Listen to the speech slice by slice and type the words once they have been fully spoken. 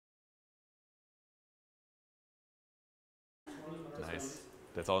needs.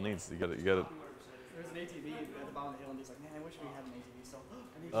 That's all it needs. You got to. There's an ATV at the bottom of the hill, and he's like, man, I wish we had an ATV. So,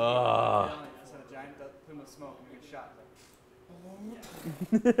 an ATV. So a giant plume of smoke, and we get shot. Like,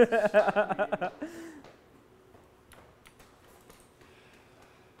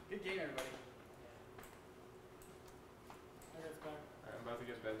 good game, everybody. I'm about to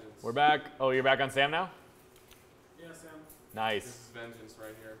get vengeance. We're back. Oh, you're back on Sam now? Yeah, Sam. Nice. This is vengeance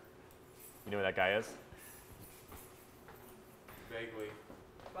right here. You know who that guy is? Vaguely.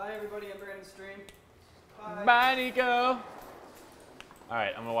 Bye, everybody. I'm Brandon's stream. Bye. Bye, Nico. All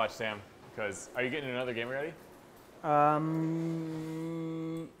right, I'm gonna watch Sam because are you getting another game ready?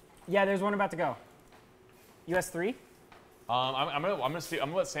 Yeah, there's one about to go. US 3. I'm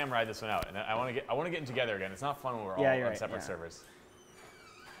gonna let Sam ride this one out, and I want to get in together again. It's not fun when we're all on separate servers.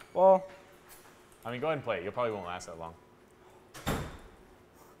 Well, I mean, go ahead and play. You probably won't last that long.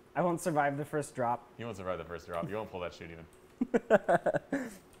 I won't survive the first drop. You won't survive the first drop. You won't pull that shoot even. You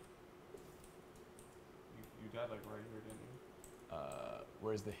died like right here, didn't you?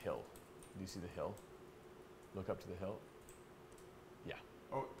 Where's the hill? Do you see the hill? Look up to the hill. Yeah.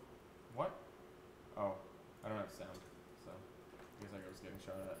 Oh, what? Oh, I don't have sound, so I guess I was getting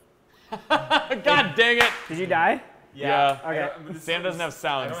shot at. God dang it! Did you die? Yeah. Okay. Sam doesn't have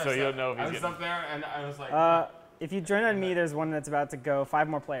sound, so you don't know if he's I was getting. up there and I was like. If you join on me, there's one that's about to go. 5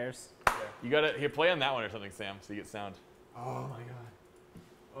 more players. You gotta play on that one or something, Sam, so you get sound. Oh my god.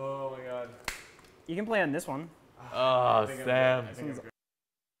 Oh my god. You can play on this one. Oh, Sam.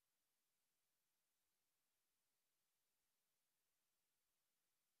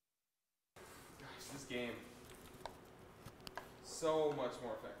 This game so much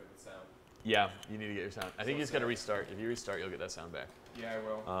more effective with sound. Yeah, you need to get your sound. I think you just gotta restart. If you restart, you'll get that sound back. Yeah, I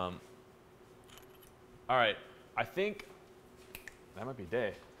will. All right. I think that might be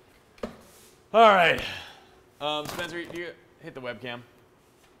day. All right. Spencer, you hit the webcam.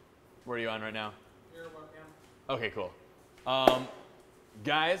 Where are you on right now? Your webcam. Okay, cool.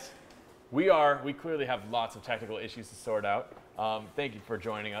 Guys, we clearly have lots of technical issues to sort out. Thank you for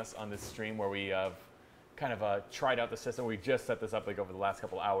joining us on this stream where we have kind of tried out the system. We just set this up like over the last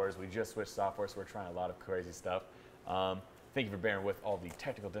couple hours. We just switched software, so we're trying a lot of crazy stuff. Thank you for bearing with all the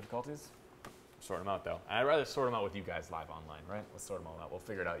technical difficulties. Sort them out though. And I'd rather sort them out with you guys live online, right? Let's sort them all out. We'll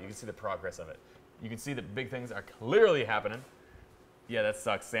figure it out. You can see the progress of it. You can see that big things are clearly happening. Yeah, that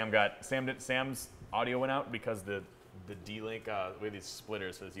sucks. Sam's audio went out because the D-Link, we have these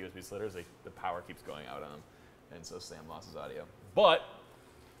splitters, so these USB splitters, the power keeps going out on them. And so Sam lost his audio. But,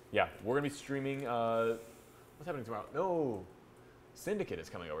 yeah, we're going to be streaming, what's happening tomorrow? No, Syndicate is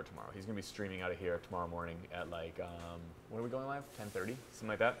coming over tomorrow. He's going to be streaming out of here tomorrow morning at like, when are we going live? 10:30? Something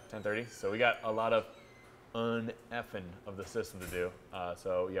like that, 10:30. So we got a lot of un-effing of the system to do.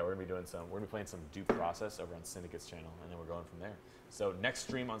 So yeah, we're going to be playing some Due Process over on Syndicate's channel, and then we're going from there. So next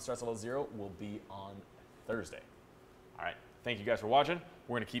stream on Stress Level 0 will be on Thursday. All right, thank you guys for watching.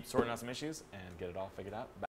 We're going to keep sorting out some issues and get it all figured out. Bye.